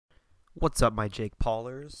What's up, my Jake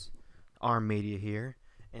Paulers? Arm Media here,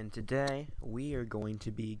 and today we are going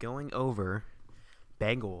to be going over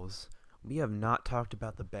Bengals. We have not talked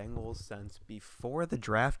about the Bengals since before the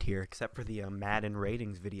draft here, except for the Madden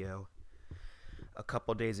ratings video a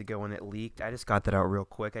couple days ago when it leaked. I just got that out real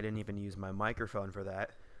quick. I didn't even use my microphone for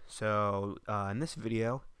that. So in this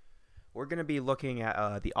video, we're going to be looking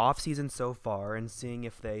at the offseason so far and seeing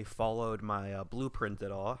if they followed my blueprint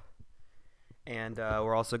at all. And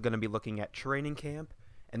we're also going to be looking at training camp.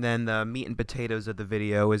 And then the meat and potatoes of the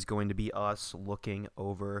video is going to be us looking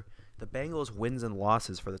over the Bengals' wins and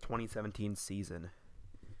losses for the 2017 season.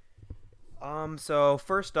 So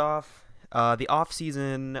first off, the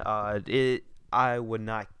offseason,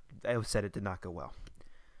 I said it did not go well.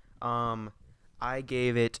 I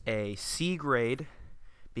gave it a C grade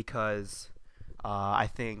because I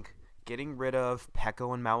think getting rid of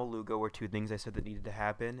Pecco and Maluga were two things I said that needed to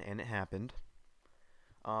happen, and it happened.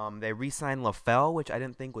 They re-signed LaFell, which I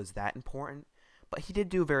didn't think was that important, but he did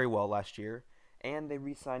do very well last year. And they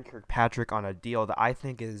re-signed Kirkpatrick on a deal that I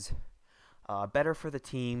think is better for the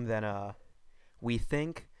team than we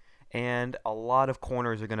think. And a lot of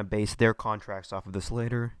corners are going to base their contracts off of this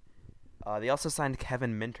later. They also signed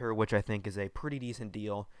Kevin Minter, which I think is a pretty decent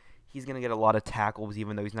deal. He's going to get a lot of tackles,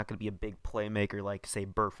 even though he's not going to be a big playmaker like, say,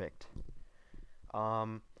 Burfict.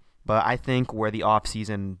 But I think where the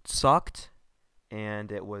offseason sucked, and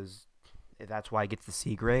that's why it gets the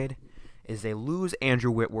C grade, is they lose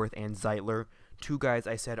Andrew Whitworth and Zeitler, two guys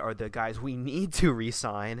I said are the guys we need to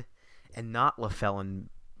re-sign, and not LaFell. And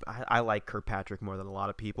I like Kirkpatrick more than a lot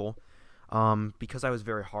of people, because I was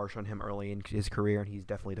very harsh on him early in his career, and he's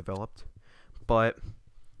definitely developed. But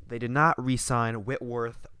they did not re-sign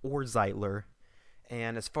Whitworth or Zeitler,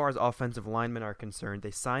 and as far as offensive linemen are concerned,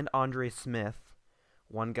 they signed Andre Smith.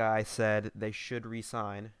 One guy said they should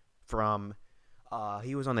re-sign from...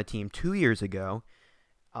 he was on the team 2 years ago,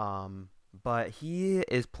 but he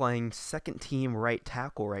is playing second-team right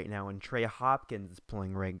tackle right now, and Trey Hopkins is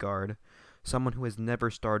playing right guard, someone who has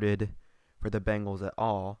never started for the Bengals at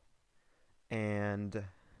all, and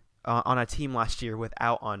on a team last year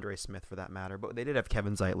without Andre Smith, for that matter, but they did have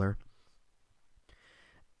Kevin Zeitler.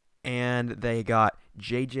 And they got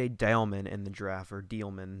J.J. Dialman in the draft, or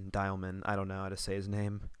Dialman, I don't know how to say his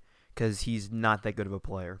name, because he's not that good of a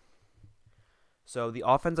player. So the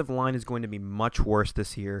offensive line is going to be much worse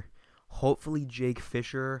this year. Hopefully Jake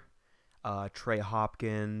Fisher, Trey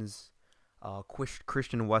Hopkins,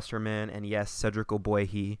 Christian Westerman, and yes, Cedric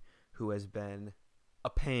Ogbuehi, who has been a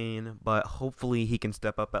pain, but hopefully he can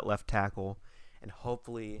step up at left tackle, and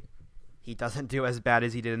hopefully he doesn't do as bad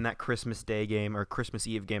as he did in that Christmas Day game or Christmas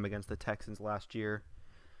Eve game against the Texans last year.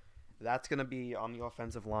 That's going to be on the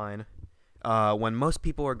offensive line. When most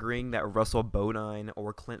people are agreeing that Russell Bodine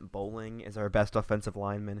or Clint Bowling is our best offensive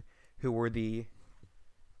lineman, who were the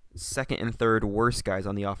second and third worst guys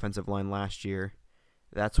on the offensive line last year,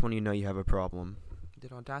 that's when you know you have a problem.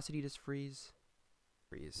 Did Audacity just freeze?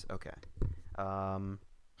 Freeze, okay.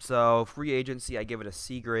 So free agency, I give it a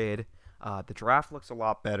C grade. The draft looks a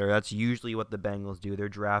lot better. That's usually what the Bengals do. Their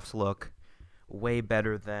drafts look way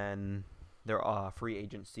better than their free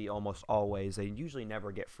agency almost always. They usually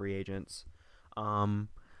never get free agents. The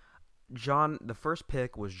first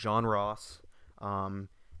pick was John Ross.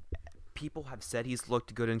 People have said he's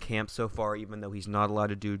looked good in camp so far, even though he's not allowed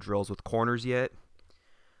to do drills with corners yet.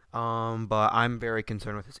 But I'm very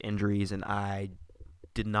concerned with his injuries, and I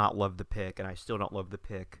did not love the pick, and I still don't love the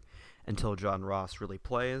pick until John Ross really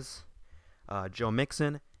plays. Joe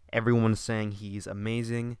Mixon, everyone's saying he's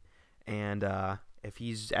amazing, and if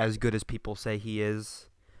he's as good as people say he is,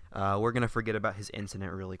 we're going to forget about his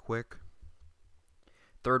incident really quick.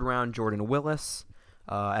 Third round, Jordan Willis.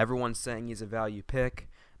 Everyone's saying he's a value pick.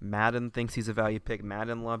 Madden thinks he's a value pick.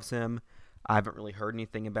 Madden loves him. I haven't really heard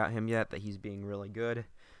anything about him yet, that he's being really good.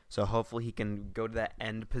 So hopefully he can go to that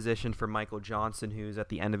end position for Michael Johnson, who's at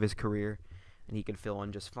the end of his career, and he can fill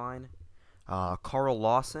in just fine. Carl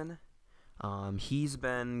Lawson. He's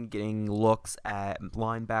been getting looks at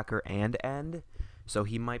linebacker and end, so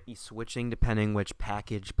he might be switching depending which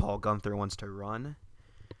package Paul Gunther wants to run.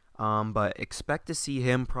 But expect to see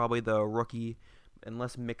him, probably the rookie,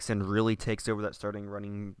 unless Mixon really takes over that starting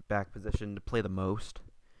running back position, to play the most.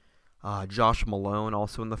 Josh Malone,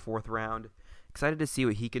 also in the fourth round. Excited to see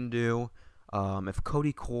what he can do. If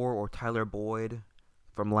Cody Core or Tyler Boyd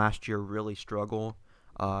from last year really struggle,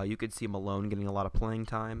 you could see Malone getting a lot of playing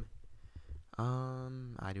time.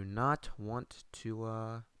 I do not want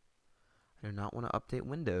to update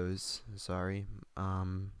Windows. Sorry.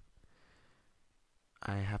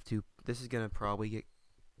 I have to. This is gonna probably get.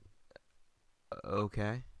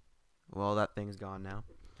 Okay. Well, that thing's gone now.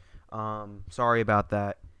 Sorry about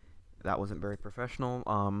that. That wasn't very professional.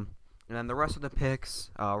 And then the rest of the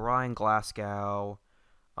picks, Ryan Glasgow,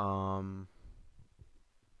 um,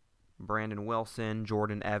 Brandon Wilson,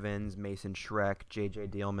 Jordan Evans, Mason Schreck, J.J.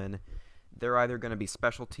 Dealman. They're either going to be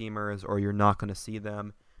special teamers or you're not going to see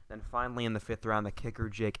them. Then finally in the 5th round, the kicker,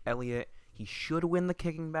 Jake Elliott. He should win the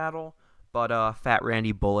kicking battle, but Fat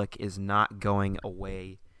Randy Bullock is not going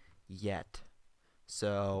away yet.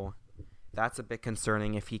 So that's a bit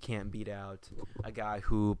concerning if he can't beat out a guy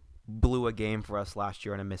who blew a game for us last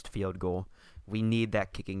year on a missed field goal. We need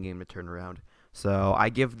that kicking game to turn around. So I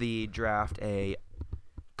give the draft a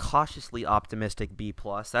cautiously optimistic B+.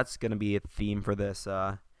 That's going to be a theme for this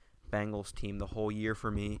Bengals team the whole year for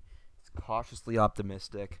me. It's cautiously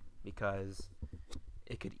optimistic because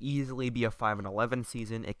it could easily be a 5-11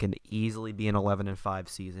 season. It can easily be an 11-5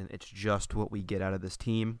 season. It's just what we get out of this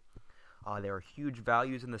team. There are huge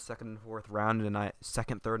values in the second and fourth round, and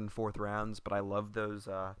second, third, and fourth rounds. But I love those.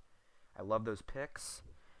 I love those picks.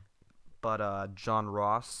 But John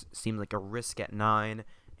Ross seems like a risk at 9,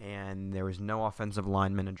 and there was no offensive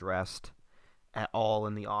lineman addressed at all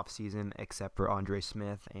in the offseason except for Andre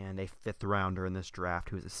Smith and a 5th rounder in this draft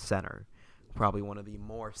who is a center. Probably one of the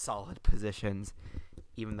more solid positions,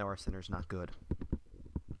 even though our center's not good.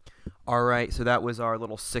 All right, so that was our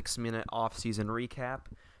little 6-minute offseason recap.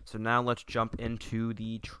 So now let's jump into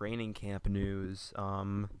the training camp news.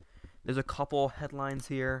 There's a couple headlines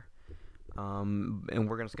here, and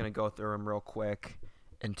we're just going to go through them real quick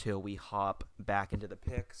until we hop back into the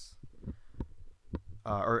picks,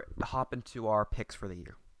 or hop into our picks for the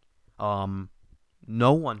year.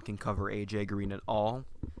 No one can cover A.J. Green at all.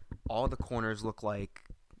 All the corners look like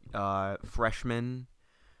freshmen,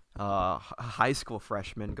 high school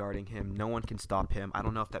freshmen guarding him. No one can stop him. I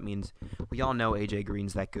don't know if that means we all know A.J.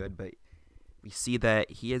 Green's that good, but we see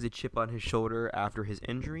that he has a chip on his shoulder after his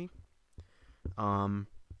injury.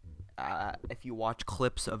 If you watch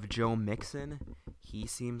clips of Joe Mixon, he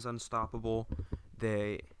seems unstoppable.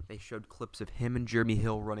 They showed clips of him and Jeremy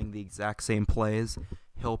Hill running the exact same plays.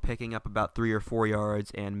 Hill picking up about 3 or 4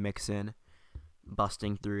 yards and Mixon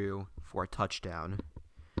busting through for a touchdown.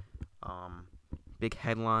 Big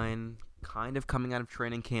headline kind of coming out of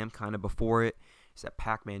training camp, kind of before it, is that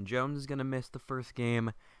Pac-Man Jones is going to miss the first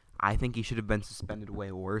game. I think he should have been suspended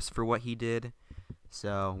way worse for what he did.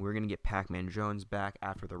 So we're going to get Pac-Man Jones back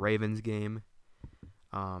after the Ravens game.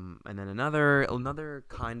 And then another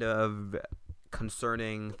kind of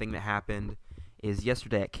concerning thing that happened is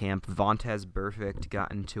yesterday at camp, Vontaze Burfict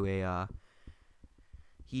got into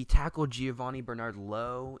he tackled Giovanni Bernard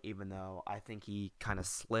low, even though I think he kind of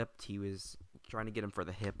slipped. He was trying to get him for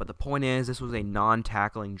the hip. But the point is, this was a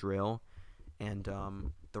non-tackling drill, and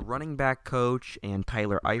the running back coach and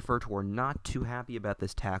Tyler Eifert were not too happy about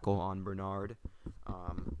this tackle on Bernard.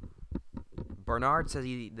 Bernard says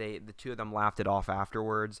the two of them laughed it off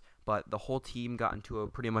afterwards, but the whole team got into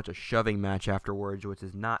pretty much a shoving match afterwards, which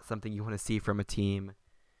is not something you want to see from a team,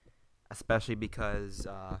 especially because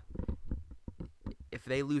if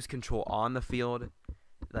they lose control on the field,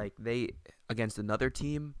 like against another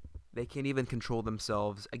team, they can't even control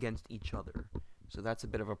themselves against each other. So that's a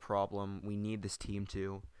bit of a problem. We need this team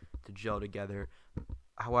to gel together.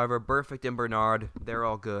 However, Burfict and Bernard, they're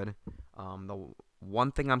all good. The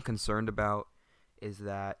one thing I'm concerned about is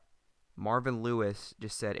that Marvin Lewis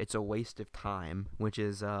just said it's a waste of time, which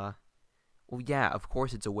is, well, yeah, of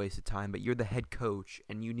course it's a waste of time, but you're the head coach,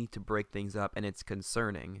 and you need to break things up, and it's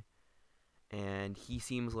concerning. And he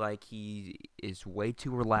seems like he is way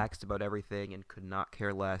too relaxed about everything and could not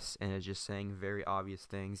care less and is just saying very obvious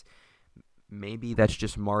things. Maybe that's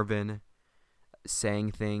just Marvin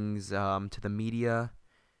saying things to the media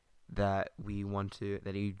that he wants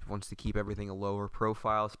to keep everything a lower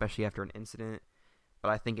profile, especially after an incident. But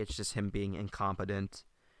I think it's just him being incompetent.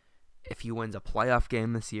 If he wins a playoff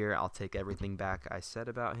game this year, I'll take everything back I said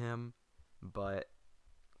about him. But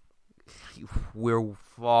we're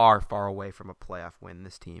far, far away from a playoff win,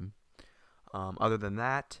 this team. Other than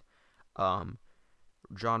that, John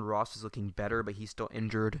Ross is looking better, but he's still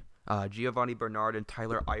injured. Giovanni Bernard and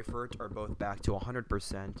Tyler Eifert are both back to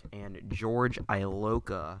 100%, and George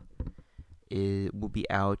Iloka will be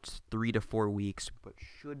out 3 to 4 weeks, but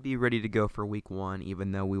should be ready to go for week 1,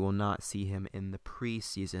 even though we will not see him in the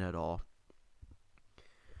preseason at all.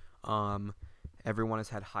 Everyone has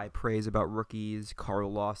had high praise about rookies,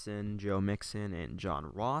 Carl Lawson, Joe Mixon, and John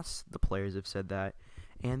Ross. The players have said that.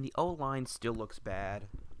 And the O-line still looks bad.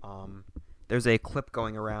 There's a clip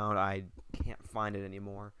going around. I can't find it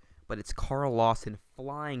anymore. But it's Carl Lawson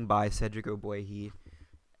flying by Cedric Ogbuehi.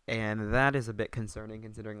 And that is a bit concerning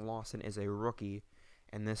considering Lawson is a rookie.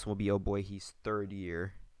 And this will be Ogbuehi's 3rd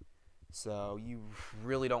year. So you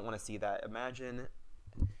really don't want to see that. Imagine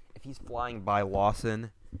if he's flying by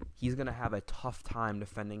Lawson, he's going to have a tough time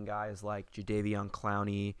defending guys like Jadeveon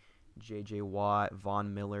Clowney, J.J. Watt,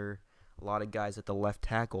 Von Miller, a lot of guys at the left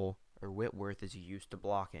tackle, or Whitworth is used to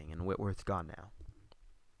blocking, and Whitworth's gone now.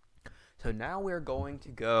 So now we're going to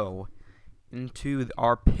go into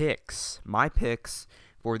our picks, my picks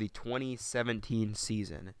for the 2017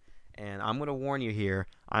 season. And I'm going to warn you here,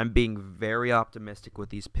 I'm being very optimistic with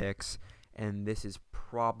these picks, and this is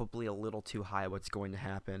probably a little too high what's going to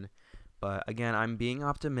happen. But again, I'm being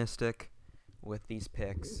optimistic with these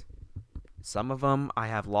picks. Some of them I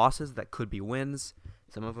have losses that could be wins.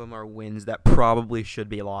 Some of them are wins that probably should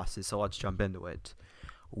be losses, so let's jump into it.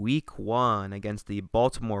 Week 1 against the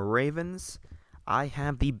Baltimore Ravens, I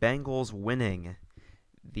have the Bengals winning.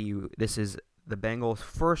 This is the Bengals'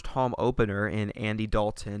 first home opener in Andy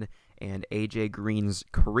Dalton and A.J. Green's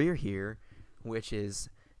career here, this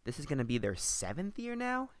is going to be their 7th year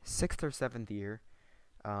now? 6th or 7th year.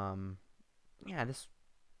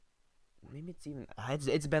 Maybe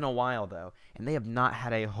it's been a while, though, and they have not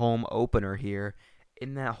had a home opener here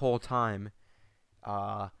in that whole time.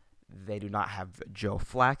 They do not have Joe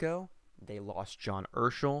Flacco. They lost John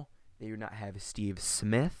Urschel. They do not have Steve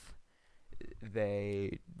Smith.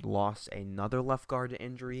 They lost another left guard to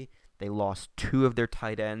injury. They lost 2 of their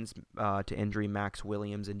tight ends to injury, Max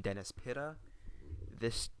Williams and Dennis Pitta.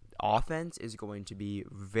 This offense is going to be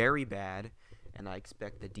very bad, and I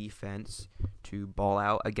expect the defense to ball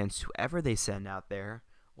out against whoever they send out there,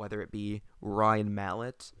 whether it be Ryan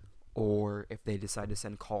Mallett or if they decide to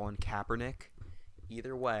send Colin Kaepernick.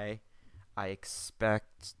 Either way, I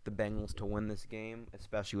expect the Bengals to win this game,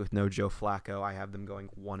 especially with no Joe Flacco. I have them going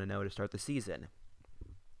 1-0 to start the season.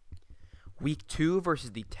 Week 2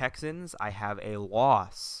 versus the Texans, I have a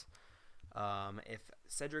loss. If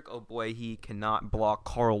Cedric Ogbuehi cannot block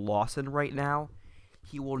Carl Lawson right now,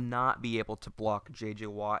 he will not be able to block J.J.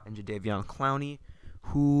 Watt and Jadeveon Clowney,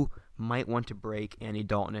 who might want to break Andy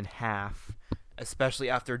Dalton in half, especially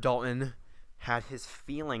after Dalton had his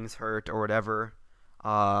feelings hurt or whatever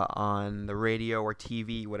on the radio or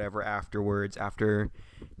TV, whatever, afterwards, after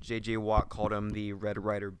J.J. Watt called him the Red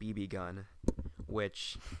Ryder BB gun,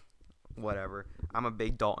 which, whatever. I'm a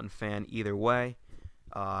big Dalton fan either way.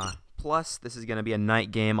 Plus, this is going to be a night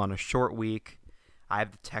game on a short week. I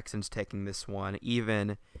have the Texans taking this one,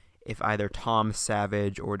 even if either Tom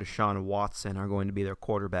Savage or Deshaun Watson are going to be their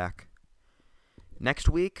quarterback. Next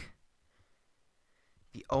week,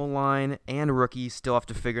 the O-line and rookies still have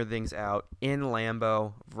to figure things out in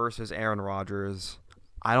Lambeau versus Aaron Rodgers.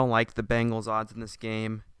 I don't like the Bengals' odds in this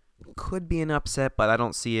game. Could be an upset, but I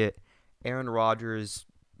don't see it. Aaron Rodgers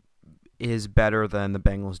is better than the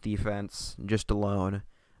Bengals' defense, just alone.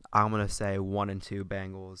 I'm going to say 1-2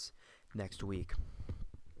 Bengals next week.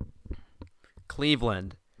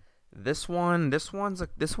 Cleveland. This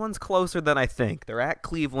one's closer than I think. They're at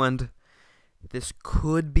Cleveland. This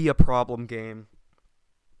could be a problem game,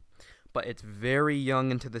 but it's very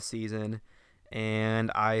young into the season,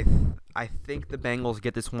 and I think the Bengals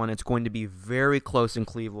get this one. It's going to be very close in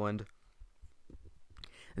Cleveland.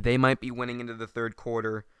 They might be winning into the third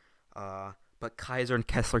quarter, but Kaiser and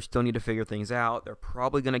Kessler still need to figure things out. They're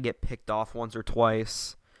probably going to get picked off once or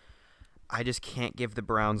twice. I just can't give the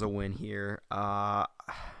Browns a win here. I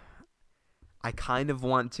kind of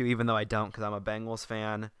want to, even though I don't, because I'm a Bengals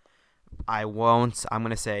fan. I won't. I'm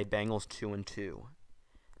going to say Bengals 2-2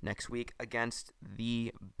 next week against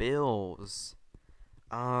the Bills.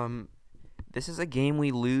 This is a game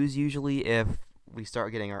we lose usually if we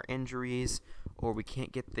start getting our injuries or we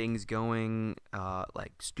can't get things going,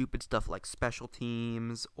 like stupid stuff like special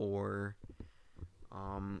teams or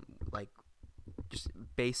like just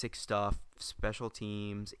basic stuff, special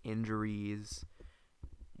teams, injuries,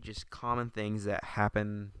 just common things that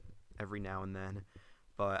happen every now and then.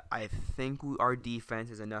 But I think our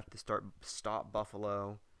defense is enough to stop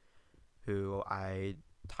Buffalo,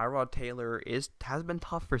 Tyrod Taylor has been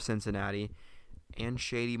tough for Cincinnati, and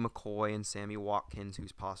Shady McCoy and Sammy Watkins,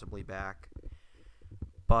 who's possibly back.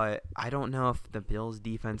 But I don't know if the Bills'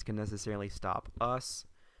 defense can necessarily stop us.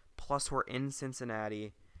 Plus, we're in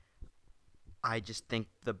Cincinnati. I just think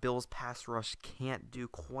the Bills' pass rush can't do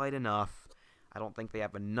quite enough. I don't think they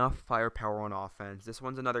have enough firepower on offense. This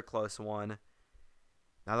one's another close one.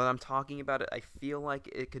 Now that I'm talking about it, I feel like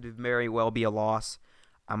it could very well be a loss.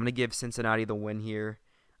 I'm going to give Cincinnati the win here.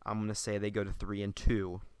 I'm going to say they go to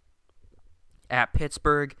 3-2. At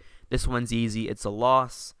Pittsburgh, this one's easy. It's a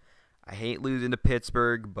loss. I hate losing to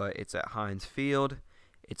Pittsburgh, but it's at Heinz Field.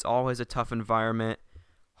 It's always a tough environment.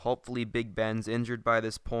 Hopefully Big Ben's injured by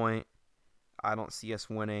this point. I don't see us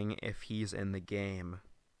winning if he's in the game.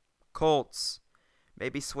 Colts.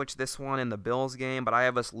 Maybe switch this one in the Bills game, but I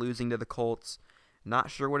have us losing to the Colts. Not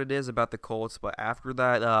sure what it is about the Colts, but after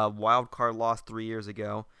that wild card loss 3 years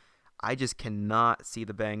ago, I just cannot see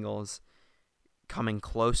the Bengals coming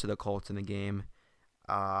close to the Colts in the game.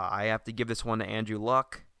 I have to give this one to Andrew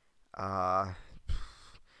Luck.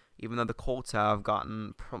 Even though the Colts have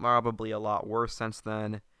gotten probably a lot worse since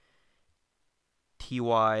then,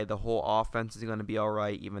 the whole offense is going to be all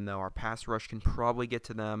right, even though our pass rush can probably get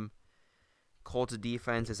to them. Colts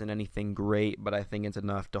defense isn't anything great, but I think it's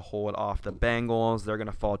enough to hold off the Bengals. They're going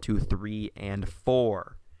to fall to 3-4.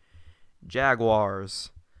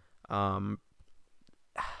 Jaguars. The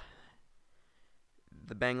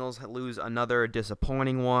Bengals lose another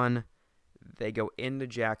disappointing one. They go into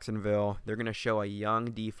Jacksonville. They're going to show a young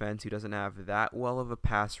defense who doesn't have that well of a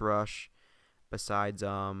pass rush besides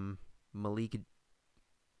Malik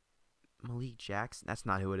Jackson. That's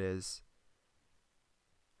not who it is.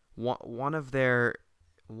 One of their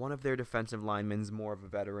defensive linemen's more of a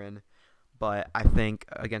veteran, but I think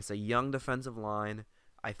against a young defensive line,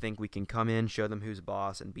 I think we can come in, show them who's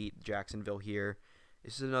boss, and beat Jacksonville here.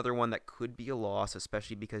 This is another one that could be a loss,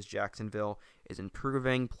 especially because Jacksonville is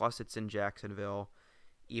improving, plus it's in Jacksonville,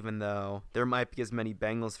 even though there might be as many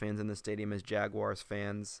Bengals fans in the stadium as Jaguars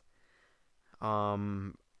fans.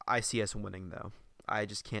 I see us winning, though. I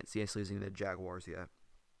just can't see us losing to the Jaguars yet.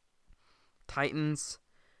 Titans,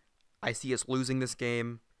 I see us losing this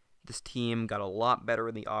game. This team got a lot better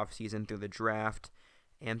in the offseason through the draft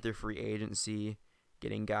and through free agency,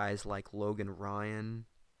 getting guys like Logan Ryan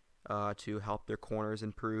to help their corners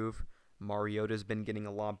improve. Mariota's been getting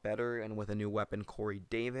a lot better, and with a new weapon, Corey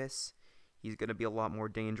Davis, he's going to be a lot more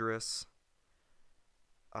dangerous.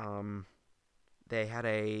 They had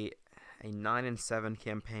a 9-7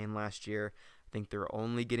 campaign last year. I think they're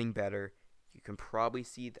only getting better. You can probably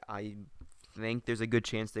see I think there's a good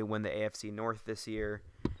chance they win the AFC North this year.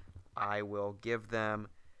 I will give them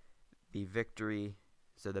the victory.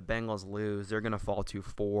 So the Bengals lose. They're going to fall to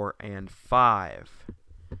 4-5.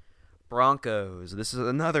 Broncos. This is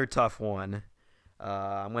another tough one.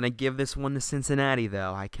 I'm going to give this one to Cincinnati,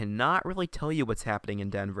 though. I cannot really tell you what's happening in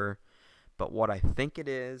Denver. But what I think it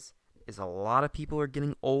is a lot of people are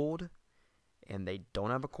getting old, and they don't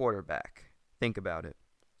have a quarterback. Think about it.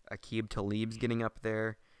 Aqib Talib's getting up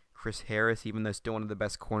there. Chris Harris, even though still one of the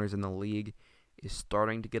best corners in the league, is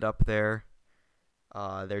starting to get up there.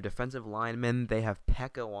 Their defensive linemen, they have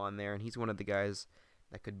Pecco on there, and he's one of the guys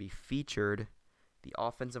that could be featured. The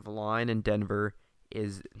offensive line in Denver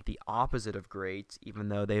is the opposite of great, even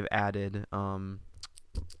though they've added,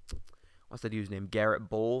 what's the dude's name? Garrett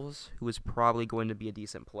Bowles, who is probably going to be a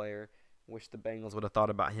decent player. Wish the Bengals would have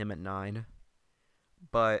thought about him at 9.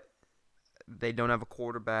 But they don't have a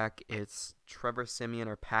quarterback. It's Trevor Siemian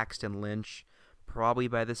or Paxton Lynch. Probably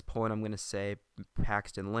by this point, I'm going to say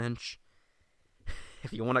Paxton Lynch.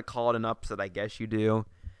 If you want to call it an upset, I guess you do.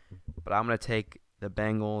 But I'm going to take the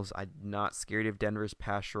Bengals. I'm not scared of Denver's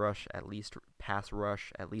pass rush, at least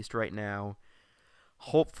right now.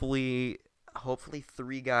 Hopefully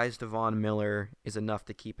 3 guys, Devon Miller, is enough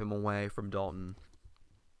to keep him away from Dalton.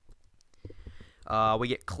 We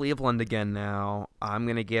get Cleveland again now. I'm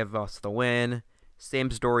going to give us the win. Same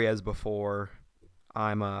story as before.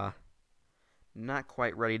 I'm not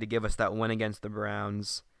quite ready to give us that win against the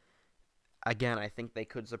Browns. Again, I think they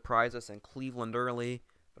could surprise us in Cleveland early,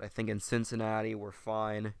 but I think in Cincinnati we're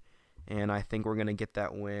fine, and I think we're going to get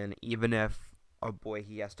that win, even if, oh boy,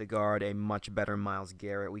 he has to guard a much better Myles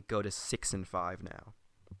Garrett. We go to 6-5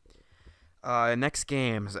 now. Next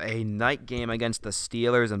game is a night game against the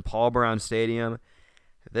Steelers in Paul Brown Stadium.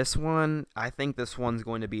 I think this one's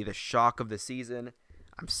going to be the shock of the season.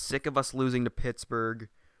 I'm sick of us losing to Pittsburgh.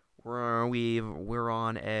 We're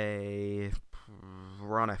on a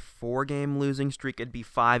 4-game losing streak. It'd be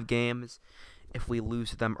 5 games if we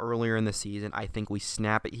lose to them earlier in the season. I think we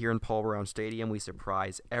snap it here in Paul Brown Stadium. We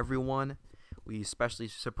surprise everyone. We especially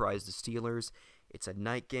surprise the Steelers. It's a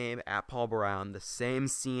night game at Paul Brown, the same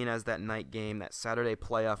scene as that night game, that Saturday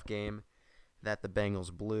playoff game that the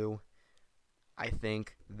Bengals blew. I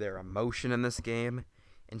think their emotion in this game,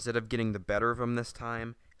 instead of getting the better of them this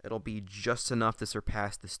time, it'll be just enough to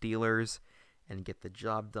surpass the Steelers and get the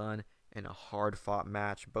job done in a hard-fought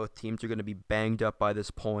match. Both teams are going to be banged up by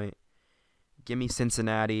this point. Give me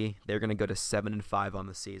Cincinnati. They're going to go to 7-5 on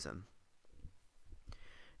the season.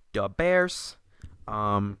 The Bears.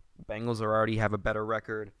 Bengals already have a better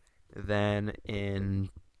record than in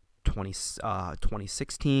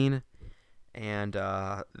 2016, and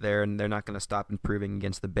they're not going to stop improving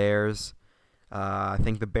against the Bears. I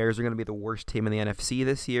think the Bears are going to be the worst team in the NFC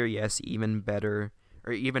this year. Yes, even better,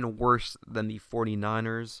 or even worse than the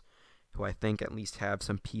 49ers, who I think at least have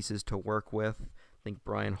some pieces to work with. I think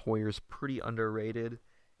Brian Hoyer's pretty underrated,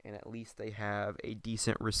 and at least they have a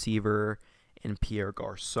decent receiver in Pierre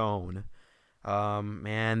Garçon.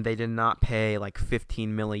 Man, they did not pay like $15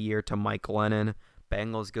 million a year to Mike Glennon.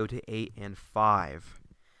 Bengals go to 8-5.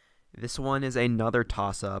 This one is another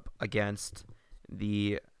toss-up against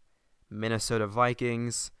the Minnesota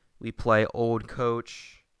Vikings. We play old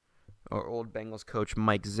Bengals coach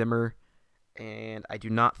Mike Zimmer, and I do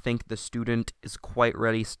not think the student is quite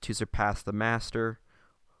ready to surpass the master,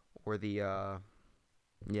 or I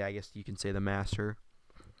guess you can say the master.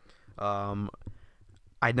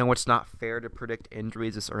 I know it's not fair to predict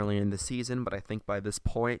injuries this early in the season, but I think by this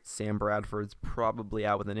point, Sam Bradford's probably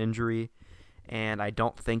out with an injury, and I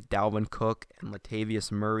don't think Dalvin Cook and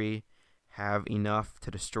Latavius Murray have enough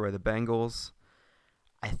to destroy the Bengals.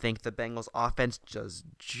 I think the Bengals offense does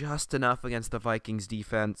just enough against the Vikings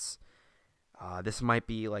defense. This might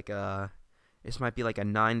be like a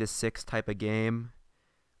 9-6 type of game.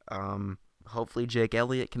 Hopefully Jake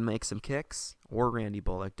Elliott can make some kicks, or Randy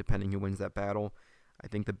Bullock, depending who wins that battle. I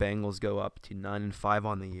think the Bengals go up to 9-5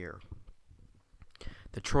 on the year.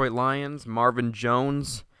 Detroit Lions, Marvin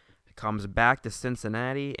Jones comes back to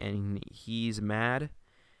Cincinnati, and he's mad.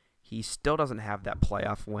 He still doesn't have that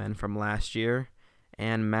playoff win from last year,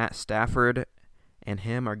 and Matt Stafford and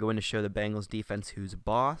him are going to show the Bengals defense who's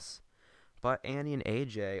boss. But Andy and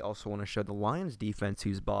AJ also want to show the Lions defense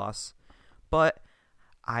who's boss. But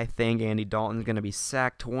I think Andy Dalton's going to be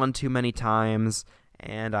sacked one too many times,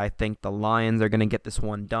 and I think the Lions are going to get this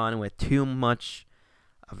one done with too much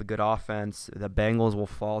of a good offense. The Bengals will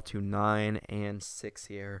fall to 9-6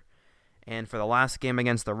 here. And for the last game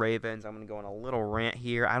against the Ravens, I'm going to go on a little rant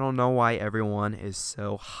here. I don't know why everyone is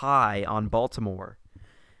so high on Baltimore.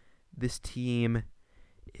 This team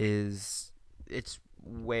it's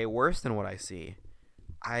way worse than what I see.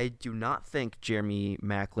 I do not think Jeremy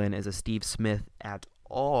Maclin is a Steve Smith at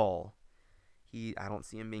all. I don't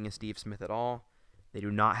see him being a Steve Smith at all. They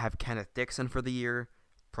do not have Kenneth Dixon for the year,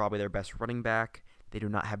 probably their best running back. They do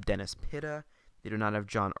not have Dennis Pitta. They do not have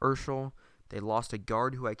John Urschel. They lost a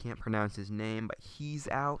guard who I can't pronounce his name, but he's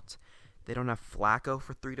out. They don't have Flacco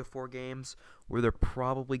for 3 to 4 games, where they're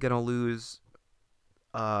probably going to lose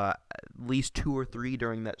at least 2 or 3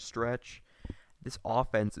 during that stretch. This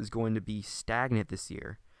offense is going to be stagnant this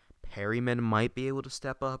year. Perryman might be able to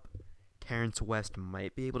step up. Terrence West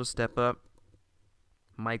might be able to step up.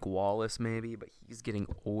 Mike Wallace maybe, but he's getting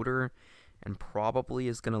older and probably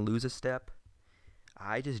is going to lose a step.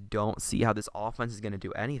 I just don't see how this offense is going to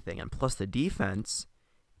do anything. And plus the defense,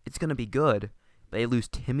 it's going to be good. They lose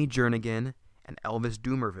Timmy Jernigan and Elvis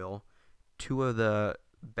Dumervil, 2 of the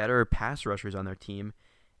better pass rushers on their team,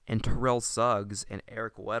 and Terrell Suggs and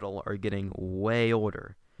Eric Weddle are getting way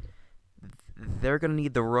older. They're going to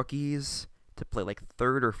need the rookies to play like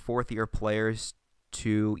 3rd or 4th year players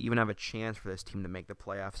to even have a chance for this team to make the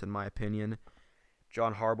playoffs, in my opinion.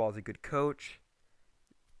 John Harbaugh is a good coach,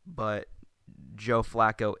 but Joe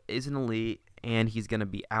Flacco is an elite, and he's going to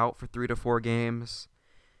be out for 3 to 4 games.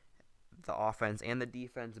 The offense and the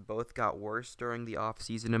defense both got worse during the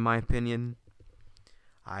offseason, in my opinion.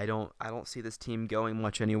 I don't see this team going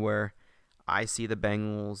much anywhere. I see the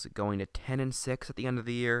Bengals going to 10-6 at the end of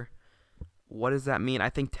the year. What does that mean? I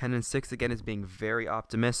think 10-6 again is being very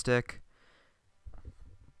optimistic.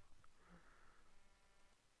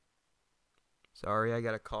 Sorry, I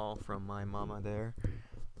got a call from my mama there.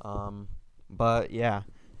 But yeah,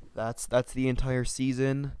 that's the entire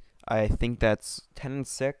season. I think that's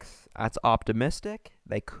 10-6. That's optimistic.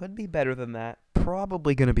 They could be better than that.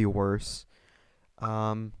 Probably going to be worse.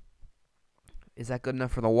 Is that good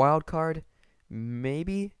enough for the wild card?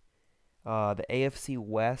 Maybe. The AFC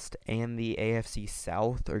West and the AFC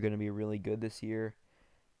South are going to be really good this year.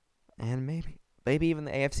 And maybe even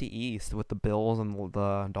the AFC East with the Bills and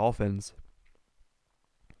the Dolphins.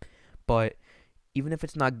 But even if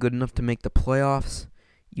it's not good enough to make the playoffs,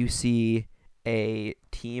 you see a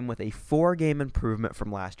team with a 4-game improvement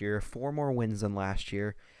from last year, 4 more wins than last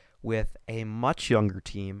year, with a much younger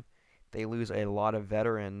team. They lose a lot of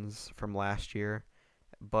veterans from last year,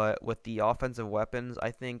 but with the offensive weapons,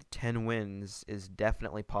 I think 10 wins is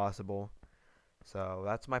definitely possible. So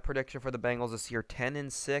that's my prediction for the Bengals this year,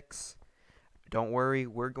 10-6. Don't worry,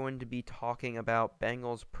 we're going to be talking about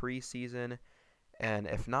Bengals preseason, and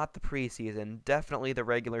if not the preseason, definitely the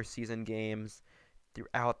regular season games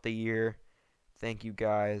throughout the year. Thank you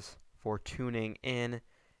guys for tuning in.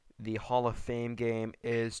 The Hall of Fame game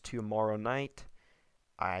is tomorrow night.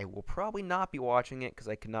 I will probably not be watching it because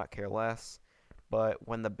I could not care less. But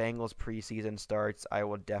when the Bengals preseason starts, I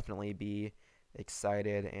will definitely be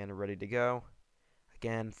excited and ready to go.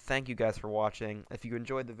 Again, thank you guys for watching. If you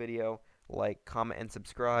enjoyed the video, like, comment, and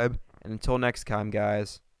subscribe. And until next time,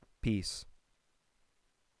 guys, peace.